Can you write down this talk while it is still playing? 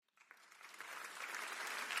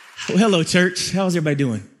Well, hello, church. How's everybody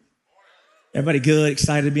doing? Everybody good?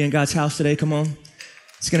 Excited to be in God's house today? Come on.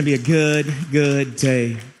 It's going to be a good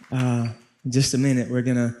day. In just a minute, we're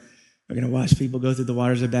gonna watch people go through the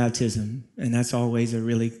waters of baptism, and that's always a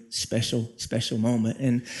really special moment.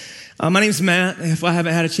 And my name's Matt. If I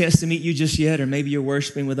haven't had a chance to meet you just yet, or maybe you're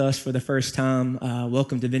worshiping with us for the first time,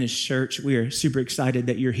 welcome to Vintage Church. We are super excited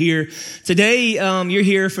that you're here today. You're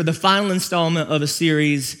here for the final installment of a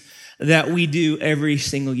series that we do every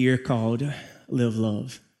single year called Live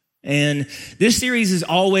Love. And this series is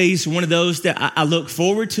always one of those that I look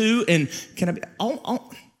forward to and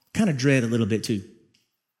I'll kind of dread a little bit too.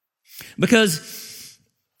 Because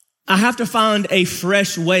I have to find a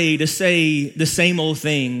fresh way to say the same old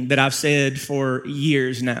thing that I've said for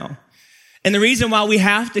years now. And the reason why we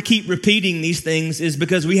have to keep repeating these things is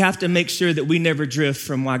because we have to make sure that we never drift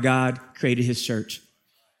from why God created his church.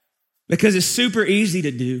 Because it's super easy to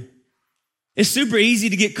do. It's super easy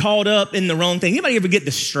to get caught up in the wrong thing. Anybody ever get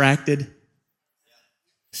distracted?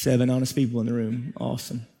 7 honest people in the room.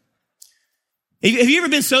 Awesome. Have you ever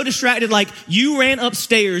been so distracted like you ran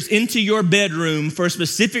upstairs into your bedroom for a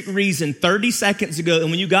specific reason 30 seconds ago,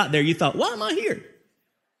 and when you got there, you thought, why am I here?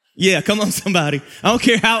 Yeah, come on, somebody. I don't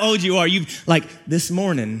care how old you are. You like this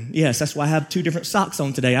morning. Yes, that's why I have 2 different socks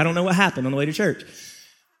on today. I don't know what happened on the way to church.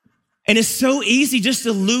 And it's so easy just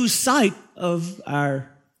to lose sight of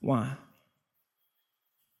our why.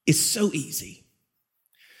 It's so easy.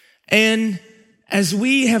 And as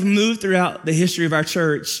we have moved throughout the history of our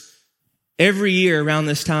church, every year around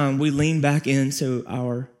this time, we lean back into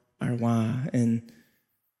our why. And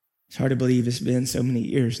it's hard to believe it's been so many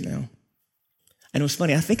years now. And it was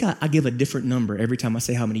funny, I think I give a different number every time I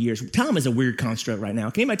say how many years. Time is a weird construct right now.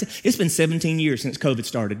 Can anybody it's been 17 years since COVID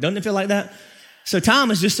started. Doesn't it feel like that? So time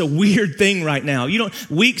is just a weird thing right now.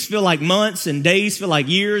 Weeks feel like months and days feel like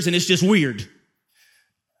years, and it's just weird.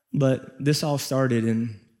 But this all started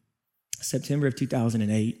in September of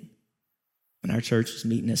 2008 when our church was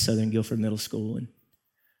meeting at Southern Guilford Middle School, and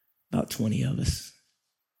about 20 of us.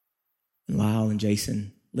 And Lyle and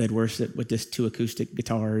Jason led worship with just 2 acoustic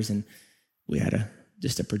guitars, and we had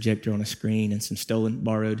just a projector on a screen and some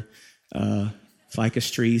borrowed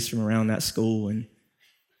ficus trees from around that school. And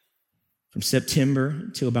from September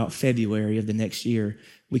to about February of the next year,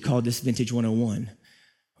 we called this Vintage 101.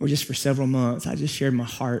 Or just for several months, I just shared my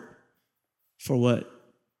heart for what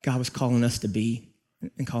God was calling us to be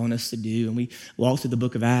and calling us to do. And we walked through the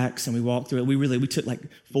book of Acts, and we walked through it. We took like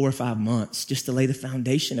 4 or 5 months just to lay the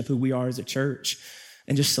foundation of who we are as a church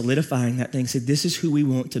and just solidifying that thing. Said, this is who we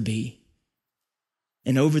want to be.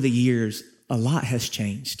 And over the years, a lot has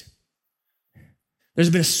changed. There's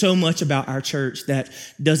been so much about our church that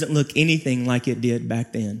doesn't look anything like it did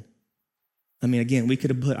back then. I mean, again, we could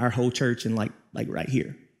have put our whole church in like right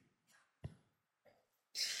here.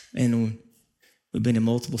 And we've been in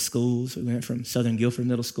multiple schools. We went from Southern Guilford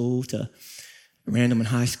Middle School to Randleman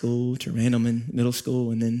High School to Randleman Middle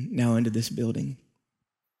School, and then now into this building.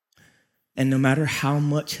 And no matter how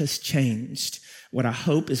much has changed, what I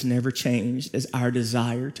hope has never changed is our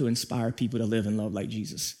desire to inspire people to live and love like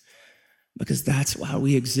Jesus. Because that's why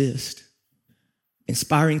we exist.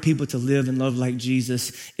 Inspiring people to live and love like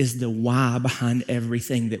Jesus is the why behind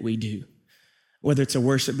everything that we do. Whether it's a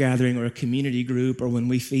worship gathering or a community group, or when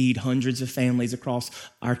we feed hundreds of families across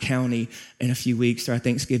our county in a few weeks through our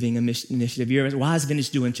Thanksgiving initiative. Why is Vintage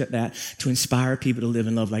doing that? To inspire people to live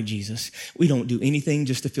and love like Jesus. We don't do anything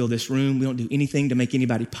just to fill this room. We don't do anything to make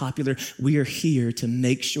anybody popular. We are here to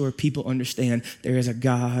make sure people understand there is a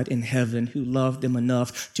God in heaven who loved them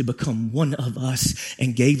enough to become one of us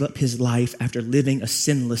and gave up his life after living a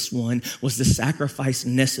sinless one, was the sacrifice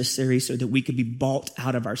necessary so that we could be bought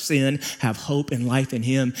out of our sin, have hope and life in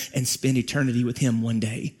him, and spend eternity with him one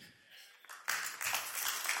day.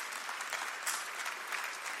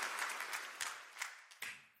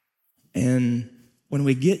 And when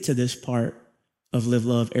we get to this part of Live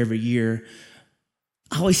Love every year,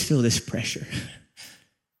 I always feel this pressure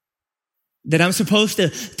that I'm supposed to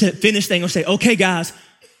finish things and say, okay, guys,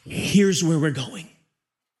 here's where we're going.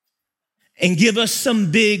 And give us some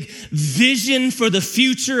big vision for the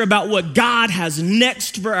future about what God has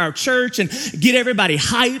next for our church and get everybody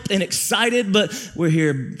hyped and excited. But we're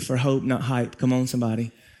here for hope, not hype. Come on,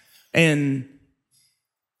 somebody. And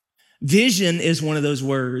vision is one of those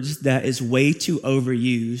words that is way too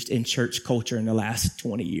overused in church culture in the last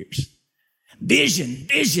 20 years. Vision.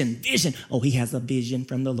 Oh, he has a vision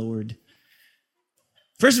from the Lord.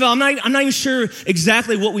 First of all, I'm not even sure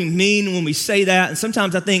exactly what we mean when we say that. And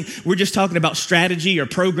sometimes I think we're just talking about strategy or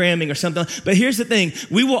programming or something. But here's the thing.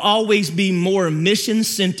 We will always be more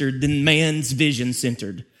mission-centered than man's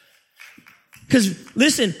vision-centered. Because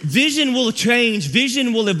listen, vision will change.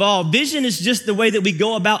 Vision will evolve. Vision is just the way that we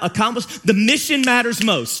go about accomplishing. The mission matters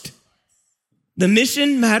most. The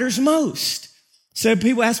mission matters most. So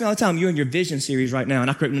people ask me all the time, you're in your vision series right now. And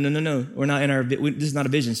I correct, no. We're not in this is not a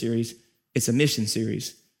vision series. It's a mission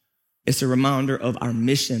series. It's a reminder of our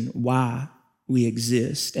mission, why we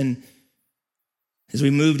exist. And as we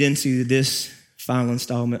moved into this final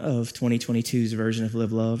installment of 2022's version of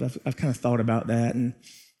Live Love, I've kind of thought about that. And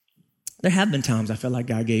there have been times I felt like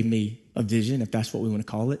God gave me a vision, if that's what we want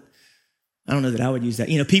to call it. I don't know that I would use that.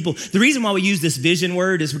 The reason why we use this vision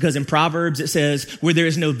word is because in Proverbs it says, where there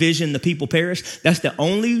is no vision, the people perish. That's the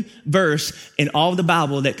only verse in all of the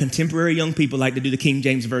Bible that contemporary young people like to do the King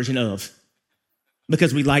James version of,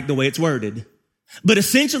 because we like the way it's worded. But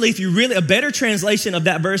essentially, if you really, a better translation of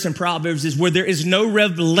that verse in Proverbs is where there is no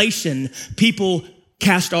revelation, people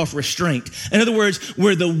cast off restraint. In other words,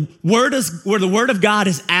 where the word of God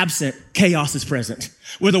is absent, chaos is present.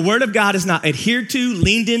 Where the word of God is not adhered to,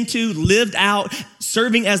 leaned into, lived out,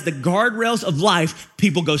 serving as the guardrails of life,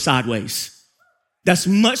 people go sideways. That's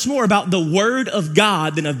much more about the word of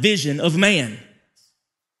God than a vision of man.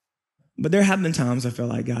 But there have been times I feel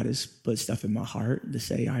like God has put stuff in my heart to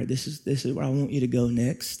say, all right, this is where I want you to go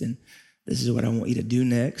next. And this is what I want you to do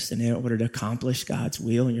next. And in order to accomplish God's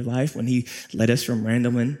will in your life, when he led us from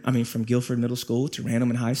Guilford Middle School to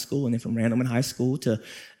Randleman High School, and then from Randleman High School to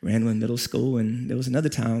Randleman Middle School. And there was another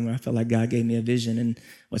time where I felt like God gave me a vision. And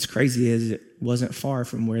what's crazy is it wasn't far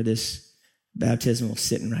from where this baptism was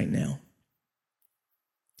sitting right now.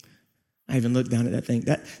 I even looked down at that thing.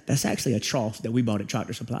 That's actually a trough that we bought at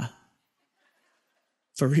Tractor Supply.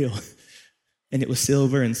 For real. And it was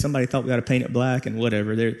silver, and somebody thought we got to paint it black and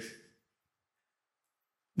whatever.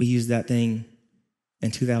 We used that thing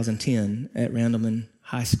in 2010 at Randleman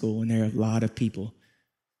High School, and there are a lot of people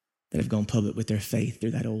that have gone public with their faith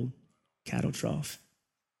through that old cattle trough.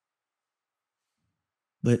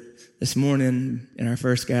 But this morning in our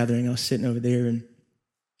first gathering, I was sitting over there, and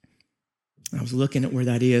I was looking at where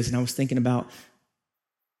that is, and I was thinking about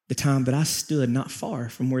the time that I stood not far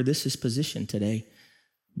from where this is positioned today,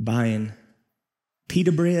 buying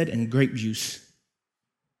pita bread and grape juice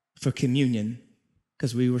for communion,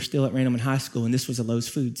 because we were still at Randleman High School, and this was a Lowe's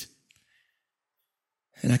Foods.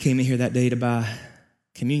 And I came in here that day to buy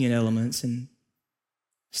communion elements, and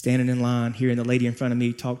standing in line, hearing the lady in front of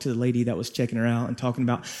me talk to the lady that was checking her out and talking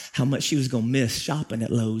about how much she was going to miss shopping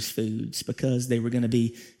at Lowe's Foods because they were going to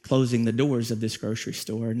be closing the doors of this grocery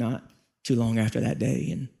store not too long after that day.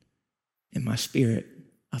 And in my spirit,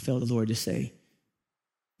 I felt the Lord just say,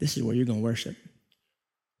 this is where you're going to worship.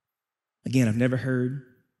 Again, I've never heard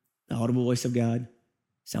the audible voice of God.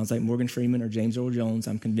 Sounds like Morgan Freeman or James Earl Jones,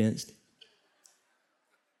 I'm convinced.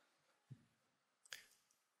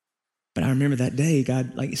 But I remember that day,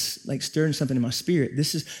 God like stirring something in my spirit.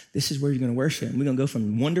 This is where you're going to worship. And we're going to go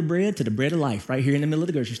from Wonder Bread to the bread of life right here in the middle of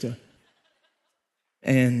the grocery store.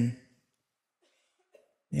 And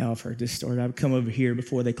y'all have heard this story. I would come over here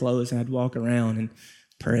before they closed, and I'd walk around and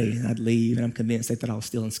pray, and I'd leave, and I'm convinced they thought I was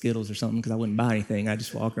stealing Skittles or something because I wouldn't buy anything. I'd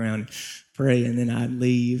just walk around and pray, and then I'd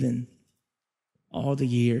leave. And all the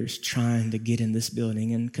years trying to get in this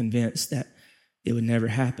building and convinced that it would never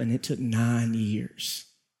happen, it took 9 years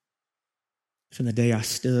from the day I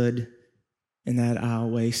stood in that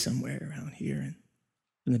aisleway somewhere around here, and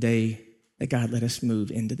from the day that God let us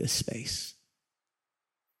move into this space.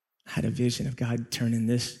 I had a vision of God turning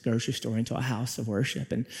this grocery store into a house of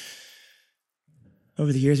worship. And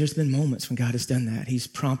over the years, there's been moments when God has done that. He's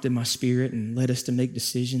prompted my spirit and led us to make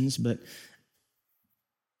decisions. But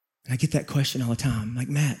I get that question all the time. Like,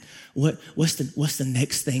 Matt, what's the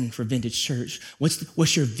next thing for Vintage Church?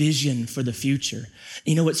 What's your vision for the future?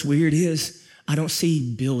 You know what's weird is I don't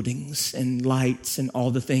see buildings and lights and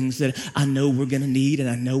all the things that I know we're going to need and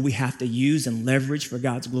I know we have to use and leverage for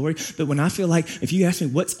God's glory. But when I feel like, if you ask me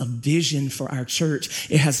what's a vision for our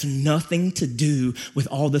church, it has nothing to do with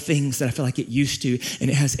all the things that I feel like it used to.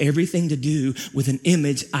 And it has everything to do with an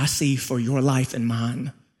image I see for your life and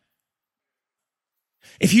mine.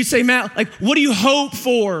 If you say, Matt, like, what do you hope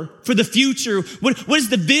for the future? What is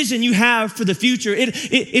the vision you have for the future?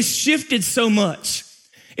 It's shifted so much.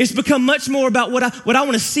 It's become much more about what I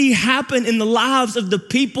want to see happen in the lives of the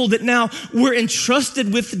people that now we're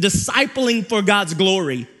entrusted with discipling for God's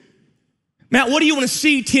glory. Matt, what do you want to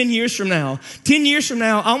see 10 years from now? 10 years from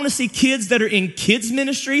now, I want to see kids that are in kids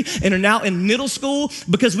ministry and are now in middle school,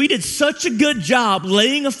 because we did such a good job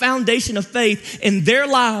laying a foundation of faith in their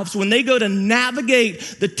lives. When they go to navigate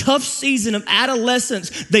the tough season of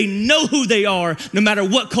adolescence, they know who they are no matter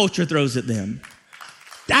what culture throws at them.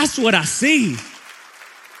 That's what I see.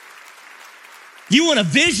 You want a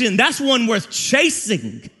vision, that's one worth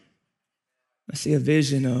chasing. I see a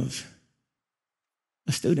vision of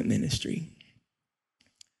a student ministry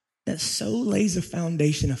that so lays a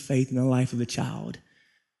foundation of faith in the life of a child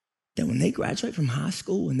that when they graduate from high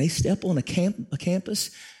school and they step on a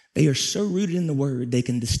campus, they are so rooted in the word they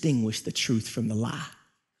can distinguish the truth from the lie.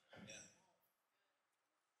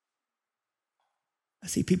 I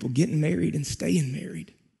see people getting married and staying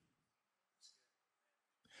married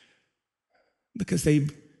because they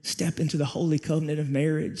step into the holy covenant of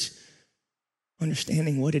marriage,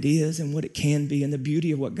 understanding what it is and what it can be and the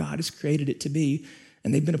beauty of what God has created it to be.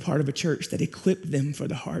 And they've been a part of a church that equipped them for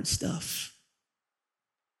the hard stuff.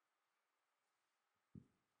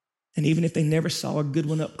 And even if they never saw a good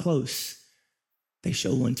one up close, they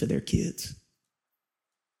show one to their kids.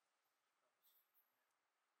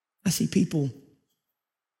 I see people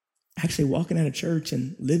actually walking out of church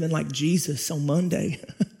and living like Jesus on Monday.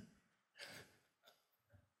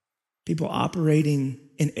 People operating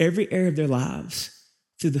in every area of their lives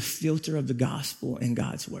through the filter of the gospel and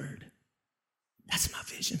God's word. That's my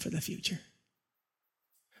vision for the future.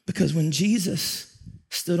 Because when Jesus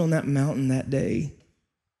stood on that mountain that day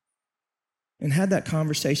and had that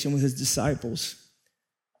conversation with his disciples,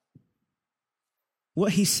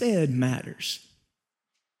 what he said matters.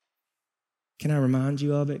 Can I remind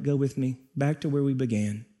you of it? Go with me back to where we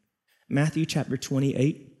began. Matthew chapter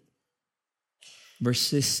 28,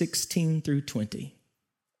 verses 16 through 20. It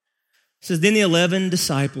says, then the 11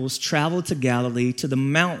 disciples traveled to Galilee to the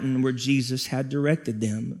mountain where Jesus had directed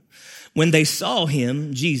them. When they saw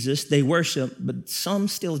him, Jesus, they worshiped, but some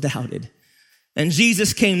still doubted. And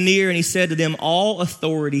Jesus came near and he said to them, all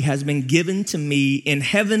authority has been given to me in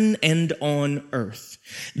heaven and on earth.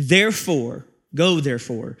 Go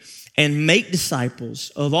therefore, and make disciples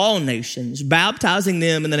of all nations, baptizing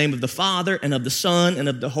them in the name of the Father and of the Son and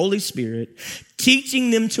of the Holy Spirit,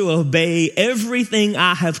 teaching them to obey everything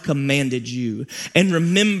I have commanded you. And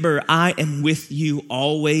remember, I am with you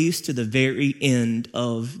always to the very end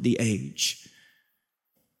of the age.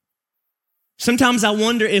 Sometimes I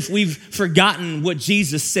wonder if we've forgotten what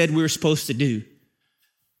Jesus said we were supposed to do.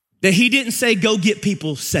 That he didn't say, go get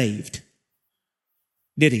people saved.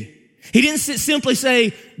 Did he? He didn't simply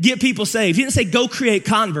say, get people saved. He didn't say, go create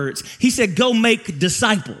converts. He said, go make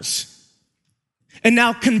disciples. And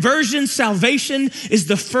now conversion, salvation is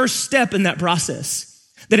the first step in that process.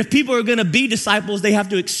 That if people are going to be disciples, they have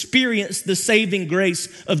to experience the saving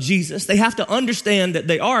grace of Jesus. They have to understand that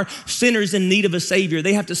they are sinners in need of a Savior.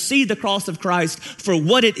 They have to see the cross of Christ for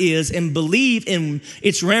what it is and believe in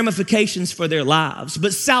its ramifications for their lives.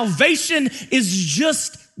 But salvation is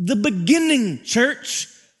just the beginning, church.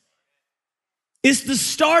 It's the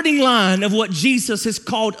starting line of what Jesus has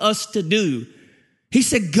called us to do. He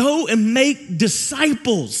said, go and make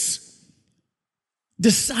disciples.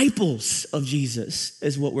 Disciples of Jesus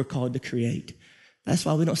is what we're called to create. That's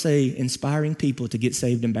why we don't say inspiring people to get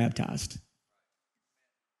saved and baptized.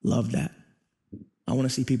 Love that. I want to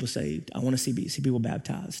see people saved. I want to see people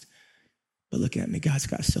baptized. But look at me, God's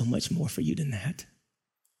got so much more for you than that.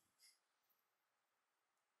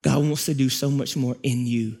 God wants to do so much more in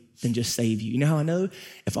you than just save you. You know how I know?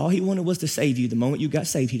 If all he wanted was to save you, the moment you got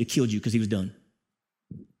saved, he'd have killed you because he was done.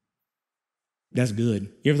 That's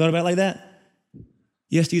good. You ever thought about it like that?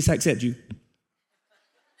 Yes, Jesus, I accept you.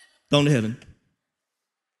 Gone to heaven.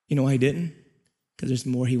 You know why he didn't? Because there's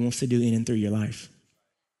more he wants to do in and through your life.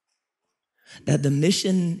 That the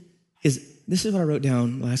mission is, this is what I wrote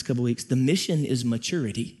down the last couple of weeks. The mission is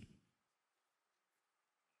maturity.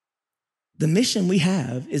 The mission we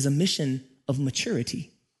have is a mission of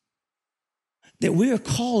maturity. That we are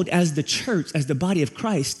called as the church, as the body of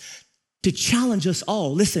Christ, to challenge us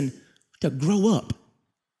all, listen, to grow up,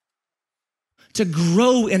 to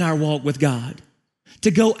grow in our walk with God, to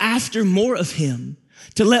go after more of him,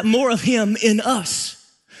 to let more of him in us,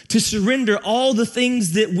 to surrender all the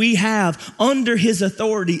things that we have under his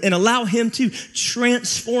authority and allow him to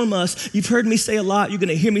transform us. You've heard me say a lot. You're going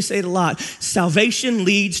to hear me say it a lot. Salvation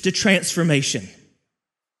leads to transformation.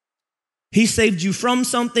 He saved you from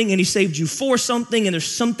something and he saved you for something, and there's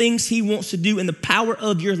some things he wants to do in the power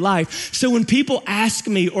of your life. So when people ask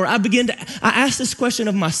me, or I ask this question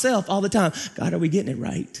of myself all the time, God, are we getting it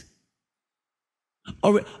right?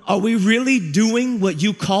 Are we really doing what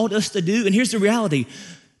you called us to do? And here's the reality.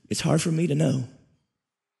 It's hard for me to know.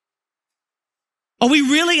 Are we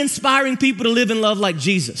really inspiring people to live and love like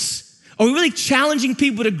Jesus? Are we really challenging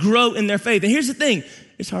people to grow in their faith? And here's the thing.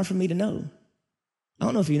 It's hard for me to know. I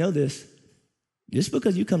don't know if you know this. Just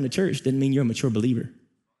because you come to church doesn't mean you're a mature believer.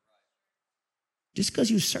 Just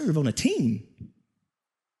because you serve on a team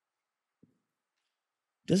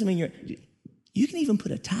doesn't mean You can even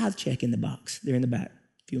put a tithe check in the box there in the back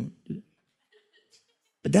if you want to do it.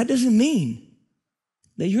 But that doesn't mean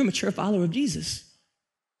that you're a mature follower of Jesus.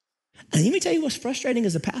 And let me tell you what's frustrating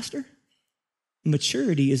as a pastor.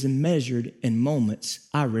 Maturity is measured in moments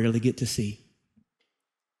I rarely get to see.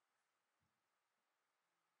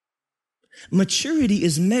 Maturity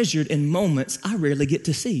is measured in moments I rarely get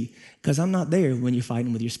to see because I'm not there when you're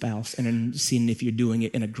fighting with your spouse and seeing if you're doing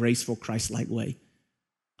it in a graceful, Christ-like way.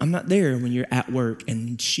 I'm not there when you're at work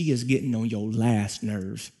and she is getting on your last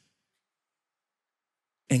nerve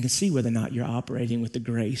and can see whether or not you're operating with the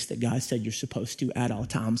grace that God said you're supposed to at all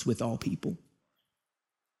times with all people.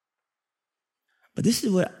 But this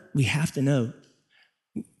is what we have to know.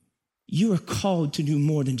 You are called to do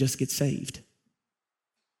more than just get saved.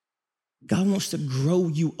 God wants to grow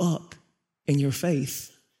you up in your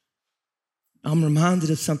faith. I'm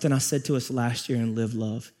reminded of something I said to us last year in Live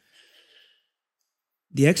Love.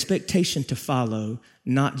 The expectation to follow,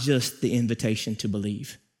 not just the invitation to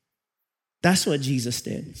believe. That's what Jesus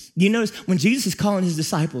did. You notice when Jesus is calling his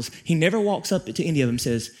disciples, he never walks up to any of them and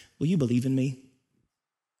says, will you believe in me?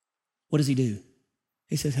 What does he do?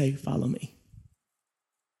 He says, hey, follow me.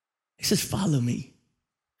 He says, follow me.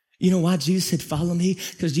 You know why Jesus said, follow me?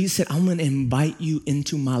 Because Jesus said, I'm going to invite you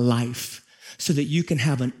into my life so that you can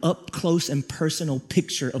have an up close and personal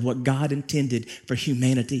picture of what God intended for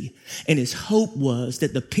humanity. And his hope was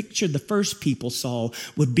that the picture the first people saw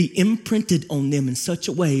would be imprinted on them in such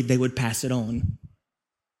a way they would pass it on.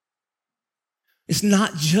 It's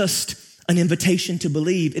not just an invitation to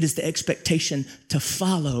believe. It is the expectation to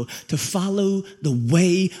follow the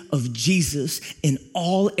way of Jesus in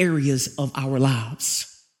all areas of our lives.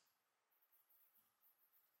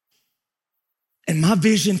 And my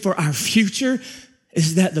vision for our future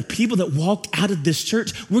is that the people that walk out of this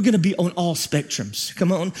church, we're going to be on all spectrums.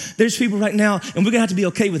 Come on. There's people right now, and we're going to have to be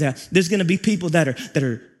okay with that. There's going to be people that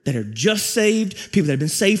are just saved, people that have been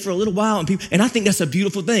saved for a little while, and I think that's a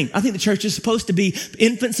beautiful thing. I think the church is supposed to be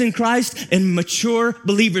infants in Christ and mature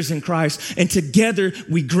believers in Christ, and together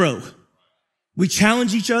we grow. We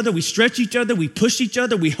challenge each other, we stretch each other, we push each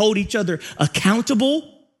other, we hold each other accountable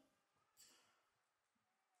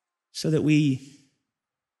so that we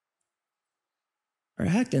are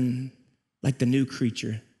acting like the new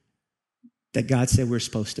creature that God said we're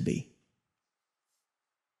supposed to be.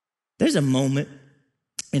 There's a moment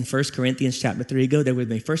in 1 Corinthians chapter 3. Go there with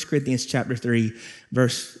me. 1 Corinthians chapter 3,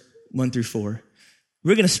 verse 1 through 4.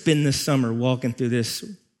 We're going to spend this summer walking through this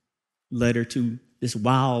letter to this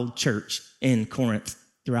wild church in Corinth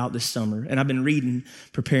throughout this summer. And I've been reading,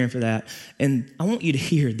 preparing for that. And I want you to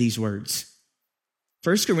hear these words.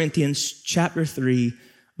 1 Corinthians chapter 3,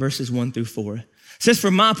 verses 1 through 4. It says,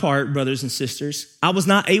 for my part, brothers and sisters, I was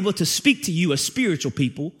not able to speak to you as spiritual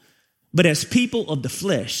people, but as people of the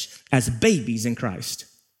flesh, as babies in Christ.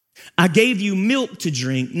 I gave you milk to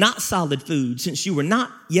drink, not solid food, since you were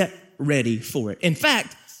not yet ready for it. In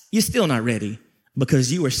fact, you're still not ready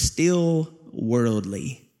because you are still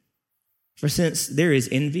worldly. For since there is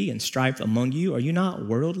envy and strife among you, are you not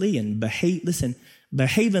worldly and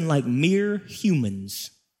behaving like mere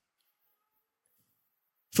humans?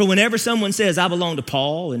 For whenever someone says, I belong to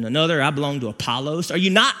Paul, and another, I belong to Apollos, are you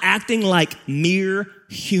not acting like mere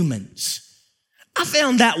humans? I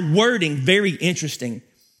found that wording very interesting.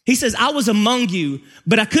 He says, I was among you,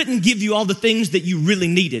 but I couldn't give you all the things that you really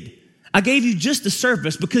needed. I gave you just the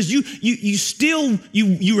surface because you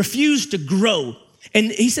refuse to grow.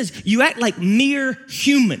 And he says, you act like mere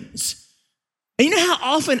humans. And you know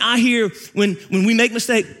how often I hear when we make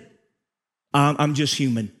mistakes, I'm just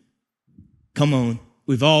human. Come on.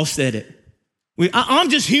 We've all said it. I'm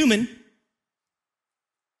just human.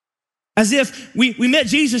 As if we met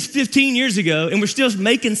Jesus 15 years ago and we're still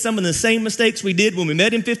making some of the same mistakes we did when we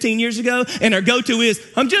met him 15 years ago. And our go-to is,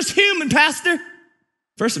 I'm just human, Pastor.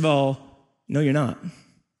 First of all, no, you're not.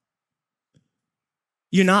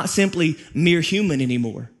 You're not simply mere human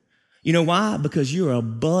anymore. You know why? Because you're a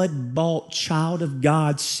blood-bought child of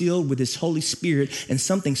God sealed with his Holy Spirit, and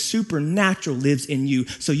something supernatural lives in you.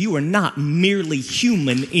 So you are not merely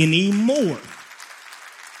human anymore.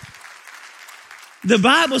 The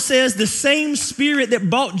Bible says the same Spirit that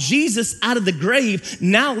brought Jesus out of the grave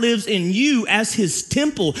now lives in you as his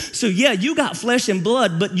temple. So yeah, you got flesh and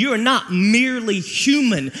blood, but you're not merely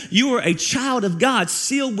human. You are a child of God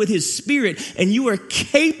sealed with his Spirit, and you are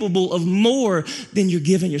capable of more than you're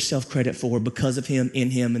giving yourself credit for because of him,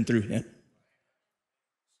 in him, and through him.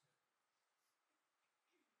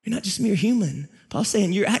 You're not just mere human. Paul's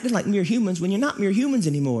saying you're acting like mere humans when you're not mere humans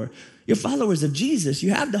anymore. You're followers of Jesus.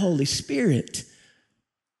 You have the Holy Spirit.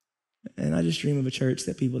 And I just dream of a church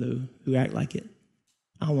that people who act like it.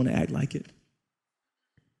 I want to act like it.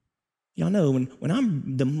 Y'all know when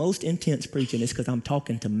I'm the most intense preaching, it's because I'm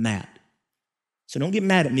talking to Matt. So don't get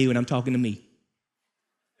mad at me when I'm talking to me.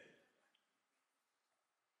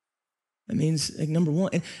 That means, like, number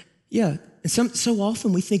one, and so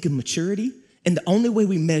often we think of maturity, and the only way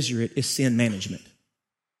we measure it is sin management.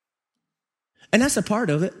 And that's a part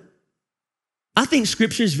of it. I think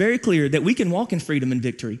Scripture is very clear that we can walk in freedom and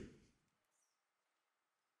victory.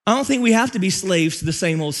 I don't think we have to be slaves to the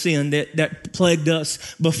same old sin that plagued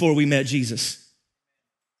us before we met Jesus.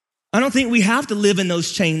 I don't think we have to live in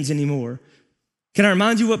those chains anymore. Can I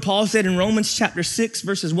remind you what Paul said in Romans chapter 6,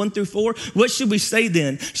 verses 1 through 4? What should we say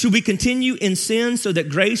then? Should we continue in sin so that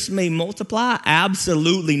grace may multiply?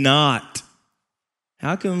 Absolutely not.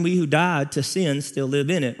 How can we who died to sin still live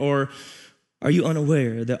in it? Or are you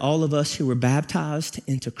unaware that all of us who were baptized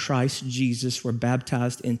into Christ Jesus were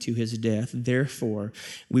baptized into his death? Therefore,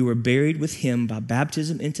 we were buried with him by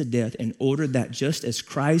baptism into death, in order that just as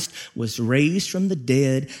Christ was raised from the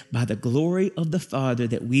dead by the glory of the Father,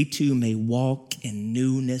 that we too may walk in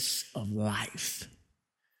newness of life.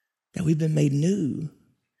 That we've been made new.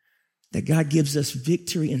 That God gives us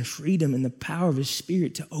victory and freedom and the power of his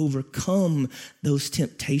Spirit to overcome those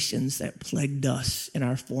temptations that plagued us in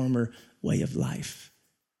our former way of life.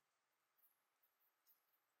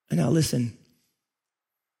 And now listen,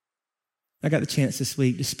 I got the chance this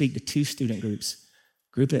week to speak to two student groups,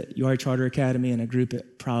 a group at UR Charter Academy and a group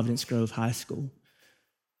at Providence Grove High School.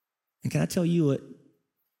 And can I tell you what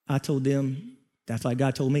I told them? That's like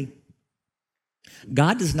God told me.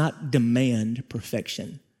 God does not demand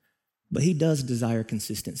perfection, but he does desire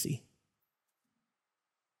consistency.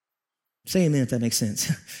 Say amen if that makes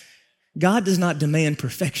sense. God does not demand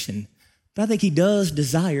perfection, but I think he does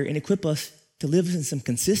desire and equip us to live in some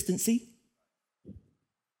consistency.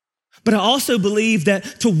 But I also believe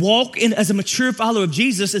that to walk in as a mature follower of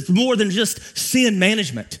Jesus is more than just sin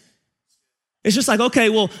management. It's just like, okay,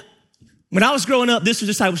 well, when I was growing up, this was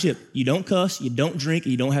discipleship. You don't cuss, you don't drink,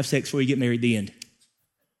 and you don't have sex before you get married, the end.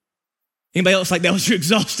 Anybody else like that was your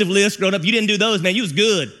exhaustive list growing up? You didn't do those, man. You was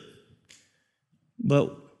good.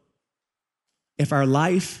 But if our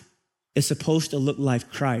life is supposed to look like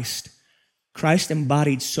Christ, Christ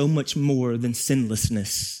embodied so much more than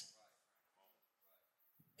sinlessness.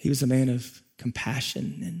 He was a man of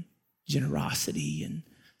compassion and generosity and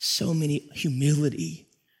so many humility,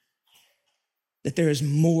 that there is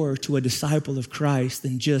more to a disciple of Christ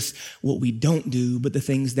than just what we don't do, but the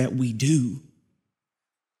things that we do.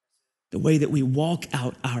 The way that we walk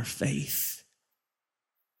out our faith.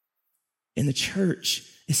 And the church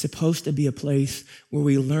is supposed to be a place where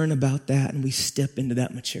we learn about that and we step into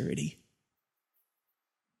that maturity.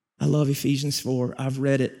 I love Ephesians 4. I've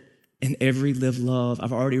read it in every Live Love.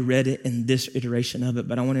 I've already read it in this iteration of it,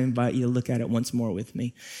 but I want to invite you to look at it once more with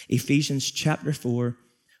me. Ephesians chapter 4,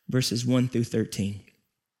 verses 1 through 13.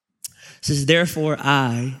 It says, therefore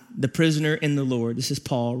I, the prisoner in the Lord, this is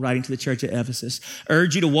Paul writing to the church at Ephesus,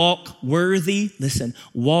 urge you to walk worthy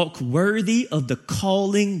of the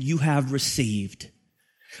calling you have received,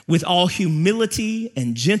 with all humility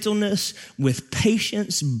and gentleness, with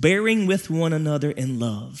patience, bearing with one another in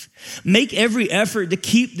love. Make every effort to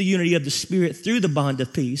keep the unity of the Spirit through the bond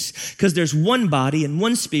of peace, because there's one body and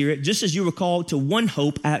one Spirit, just as you were called to one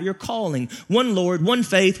hope at your calling, one Lord, one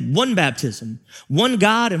faith, one baptism, one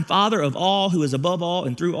God and Father of all, who is above all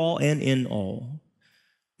and through all and in all.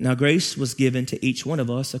 Now grace was given to each one of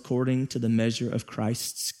us according to the measure of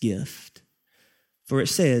Christ's gift. For it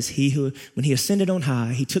says, when he ascended on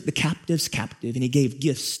high, he took the captives captive and he gave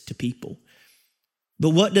gifts to people.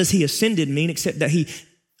 But what does he ascended mean except that he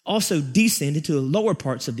also descended to the lower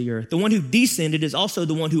parts of the earth? The one who descended is also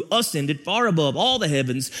the one who ascended far above all the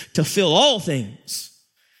heavens to fill all things.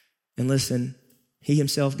 And listen, he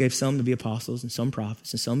himself gave some to be apostles and some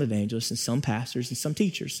prophets and some evangelists and some pastors and some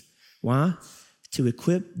teachers. Why? To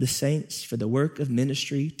equip the saints for the work of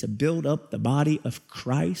ministry, to build up the body of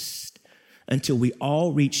Christ, until we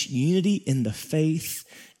all reach unity in the faith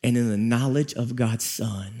and in the knowledge of God's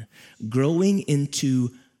Son, growing into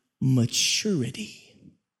maturity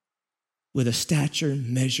with a stature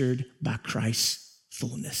measured by Christ's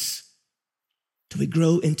fullness. Till we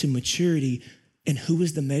grow into maturity. And who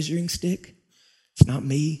is the measuring stick? It's not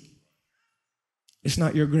me. It's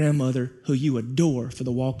not your grandmother who you adore for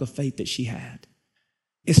the walk of faith that she had.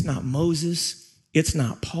 It's not Moses. It's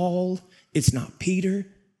not Paul. It's not Peter.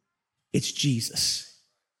 It's Jesus.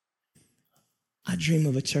 I dream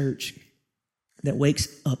of a church that wakes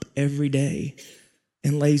up every day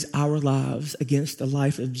and lays our lives against the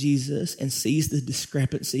life of Jesus and sees the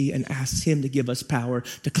discrepancy and asks him to give us power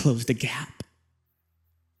to close the gap.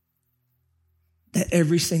 That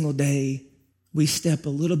every single day we step a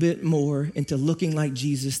little bit more into looking like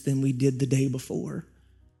Jesus than we did the day before.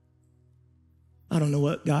 I don't know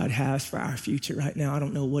what God has for our future right now. I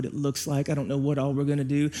don't know what it looks like. I don't know what all we're going to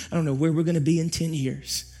do. I don't know where we're going to be in 10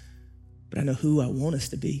 years. But I know who I want us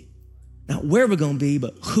to be. Not where we're going to be,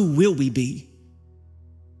 but who will we be?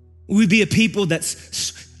 Will we be a people that's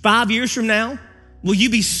 5 years from now? Will you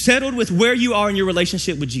be settled with where you are in your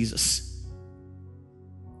relationship with Jesus?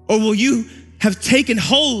 Or will you have taken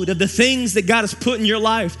hold of the things that God has put in your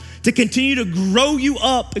life to continue to grow you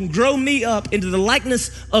up and grow me up into the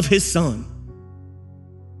likeness of his son?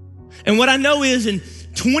 And what I know is in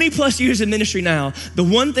 20 plus years of ministry now, the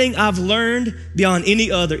one thing I've learned beyond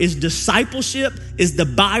any other is discipleship is the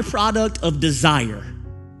byproduct of desire.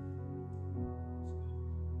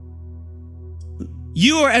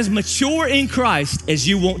 You are as mature in Christ as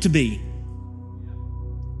you want to be.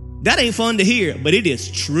 That ain't fun to hear, but it is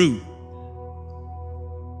true.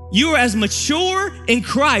 You are as mature in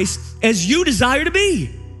Christ as you desire to be.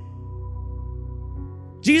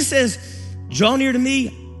 Jesus says, draw near to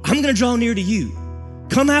me, I'm gonna draw near to you.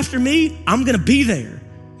 Come after me, I'm gonna be there.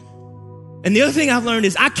 And the other thing I've learned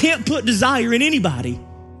is I can't put desire in anybody.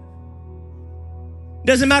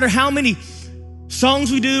 Doesn't matter how many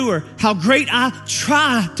songs we do or how great I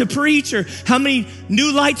try to preach or how many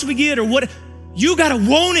new lights we get or what, you gotta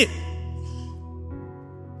want it.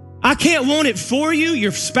 I can't want it for you.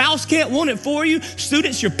 Your spouse can't want it for you.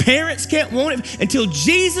 Students, your parents can't want it. Until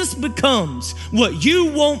Jesus becomes what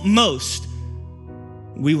you want most,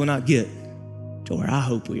 we will not get to where I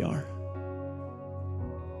hope we are.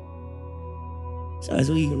 So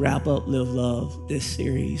as we wrap up Live Love, this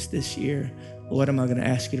series, this year, what am I going to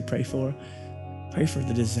ask you to pray for? Pray for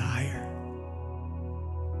the desire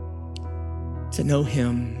to know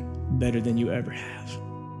him better than you ever have.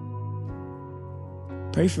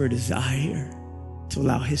 Pray for a desire to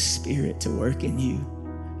allow his spirit to work in you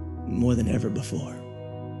more than ever before.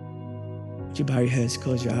 Would you bow your heads,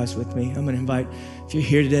 close your eyes with me? I'm going to invite, if you're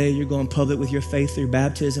here today, you're going public with your faith through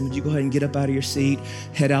baptism, would you go ahead and get up out of your seat,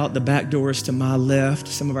 head out the back doors to my left.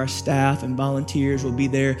 Some of our staff and volunteers will be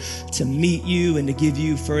there to meet you and to give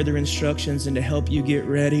you further instructions and to help you get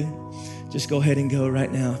ready. Just go ahead and go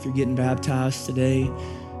right now if you're getting baptized today.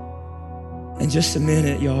 In just a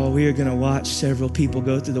minute, y'all, we are going to watch several people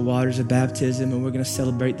go through the waters of baptism, and we're going to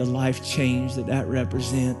celebrate the life change that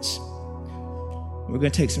represents. We're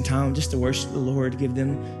going to take some time just to worship the Lord, give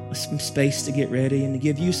them some space to get ready and to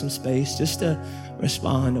give you some space just to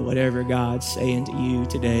respond to whatever God's saying to you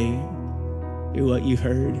today through what you've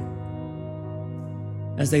heard.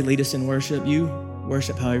 As they lead us in worship, you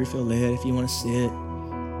worship however you feel led. If you want to sit,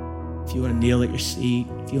 if you want to kneel at your seat,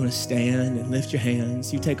 if you want to stand and lift your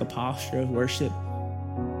hands, you take a posture of worship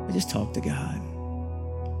and just talk to God.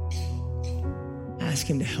 Ask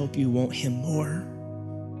him to help you want him more.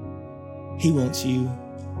 He wants you.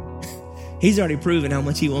 He's already proven how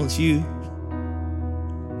much he wants you.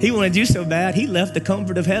 He wanted you so bad, he left the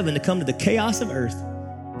comfort of heaven to come to the chaos of earth.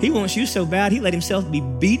 He wants you so bad, he let himself be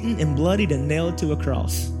beaten and bloodied and nailed to a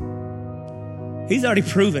cross. He's already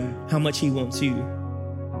proven how much he wants you.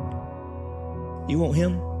 You want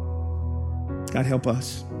him? God, help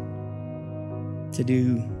us to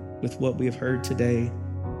do with what we have heard today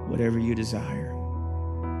whatever you desire.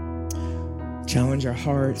 Challenge our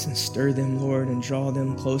hearts and stir them, Lord, and draw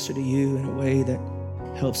them closer to you in a way that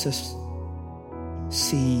helps us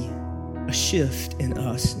see a shift in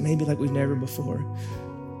us, maybe like we've never before.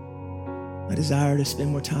 A desire to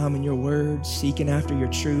spend more time in your word, seeking after your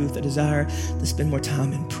truth, a desire to spend more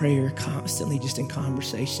time in prayer, constantly just in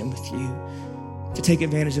conversation with you, to take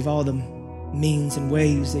advantage of all the means and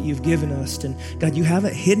ways that you've given us. And God, you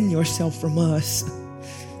haven't hidden yourself from us.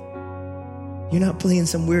 You're not playing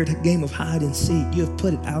some weird game of hide and seek. You have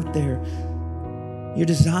put it out there. Your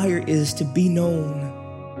desire is to be known.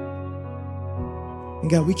 And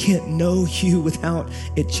God, we can't know you without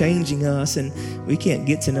it changing us, and we can't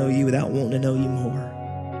get to know you without wanting to know you more.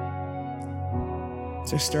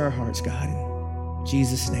 So stir our hearts, God. In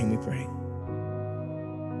Jesus' name we pray.